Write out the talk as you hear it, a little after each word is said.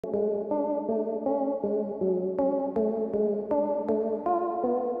Hey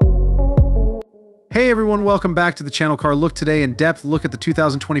everyone, welcome back to the channel. Car Look. Today, in depth look at the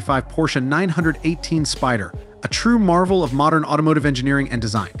 2025 Porsche 918 Spyder, a true marvel of modern automotive engineering and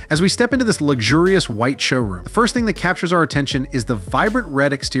design. As we step into this luxurious white showroom, the first thing that captures our attention is the vibrant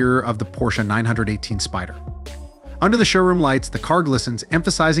red exterior of the Porsche 918 Spyder. Under the showroom lights, the car glistens,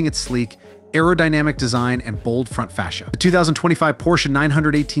 emphasizing its sleek, aerodynamic design and bold front fascia. The 2025 Porsche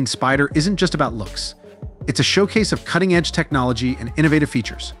 918 Spyder isn't just about looks. It's a showcase of cutting-edge technology and innovative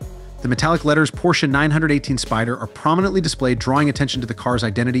features. The metallic letters Porsche 918 Spyder are prominently displayed, drawing attention to the car's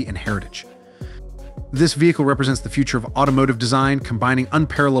identity and heritage. This vehicle represents the future of automotive design, combining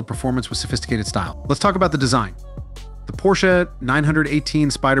unparalleled performance with sophisticated style. Let's talk about the design. The Porsche 918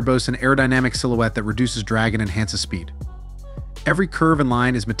 Spyder boasts an aerodynamic silhouette that reduces drag and enhances speed. Every curve and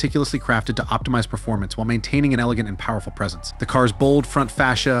line is meticulously crafted to optimize performance while maintaining an elegant and powerful presence. The car's bold front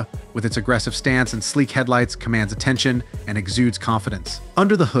fascia, with its aggressive stance and sleek headlights, commands attention and exudes confidence.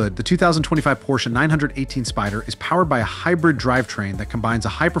 Under the hood, the 2025 Porsche 918 Spyder is powered by a hybrid drivetrain that combines a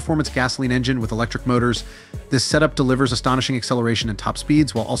high-performance gasoline engine with electric motors. This setup delivers astonishing acceleration and top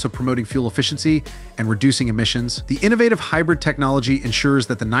speeds while also promoting fuel efficiency and reducing emissions. The innovative hybrid technology ensures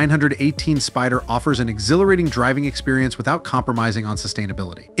that the 918 Spyder offers an exhilarating driving experience without compromising on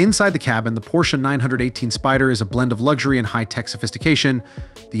sustainability. Inside the cabin, the Porsche 918 Spyder is a blend of luxury and high-tech sophistication.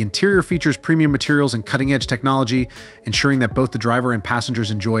 The interior features premium materials and cutting-edge technology, ensuring that both the driver and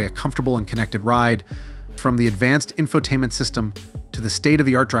passengers enjoy a comfortable and connected ride. From the advanced infotainment system to the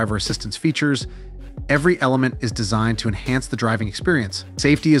state-of-the-art driver assistance features, every element is designed to enhance the driving experience.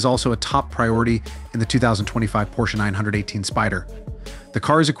 Safety is also a top priority in the 2025 Porsche 918 Spyder. The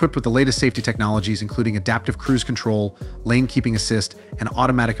car is equipped with the latest safety technologies, including adaptive cruise control, lane keeping assist, and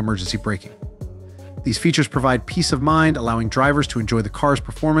automatic emergency braking. These features provide peace of mind, allowing drivers to enjoy the car's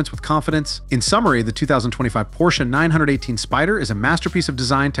performance with confidence. In summary, the 2025 Porsche 918 Spyder is a masterpiece of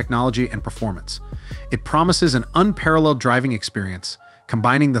design, technology, and performance. It promises an unparalleled driving experience,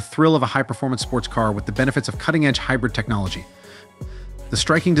 combining the thrill of a high-performance sports car with the benefits of cutting-edge hybrid technology. The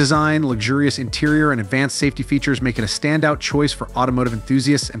striking design, luxurious interior, and advanced safety features make it a standout choice for automotive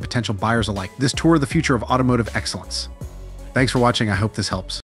enthusiasts and potential buyers alike. This tour of the future of automotive excellence. Thanks for watching. I hope this helps.